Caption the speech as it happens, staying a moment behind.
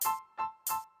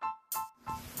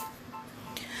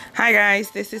Hi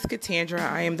guys, this is Katandra.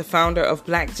 I am the founder of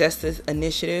Black Justice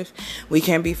Initiative. We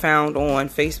can be found on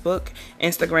Facebook,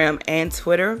 Instagram, and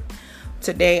Twitter.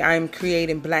 Today I am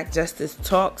creating Black Justice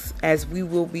Talks as we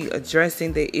will be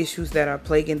addressing the issues that are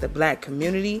plaguing the Black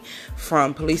community,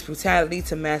 from police brutality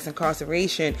to mass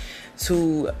incarceration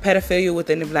to pedophilia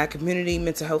within the Black community,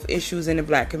 mental health issues in the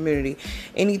Black community.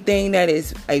 Anything that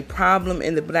is a problem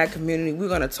in the Black community, we're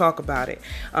going to talk about it.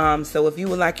 So if you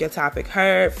would like your topic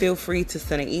heard, feel free to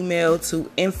send an email to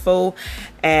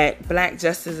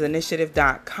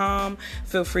info@blackjusticeinitiative.com.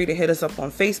 Feel free to hit us up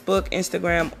on Facebook,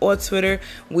 Instagram, or Twitter.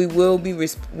 We will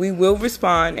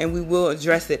respond and we will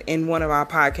address it in one of our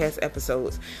podcast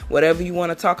episodes. Whatever you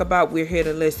want to talk about, we're here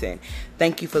to listen.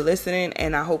 Thank you for listening,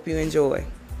 and I hope you enjoy.